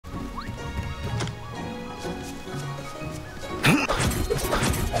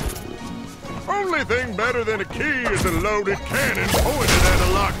only thing better than a key is a loaded cannon pointed at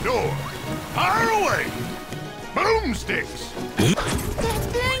a locked door. Fire away! Boomsticks! That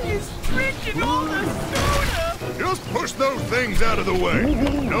thing is drinking all the soda! Just push those things out of the way.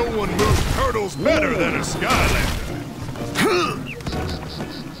 No one moves turtles better than a Skylander.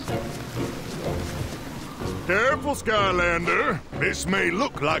 Careful, Skylander. This may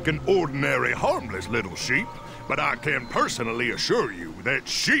look like an ordinary, harmless little sheep, but I can personally assure you that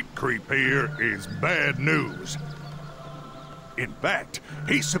sheep creep here is bad news. In fact,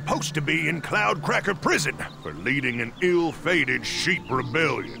 he's supposed to be in Cloudcracker Prison for leading an ill-fated sheep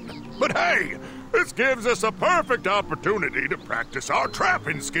rebellion. But hey, this gives us a perfect opportunity to practice our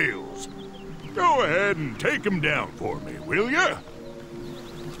trapping skills. Go ahead and take him down for me, will ya?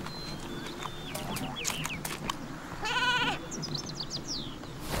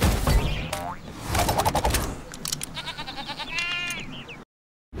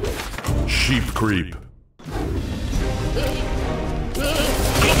 Sheep creep.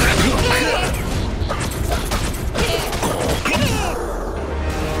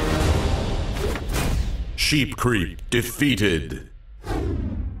 Sheep creep defeated.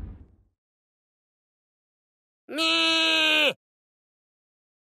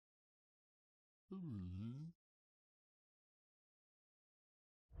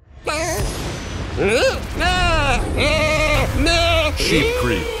 Sheep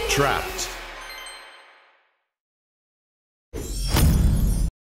creep trapped.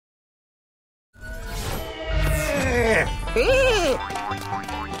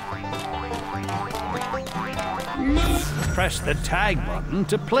 Press the tag button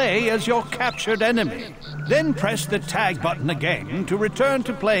to play as your captured enemy. Then press the tag button again to return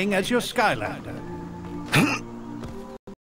to playing as your Skylander.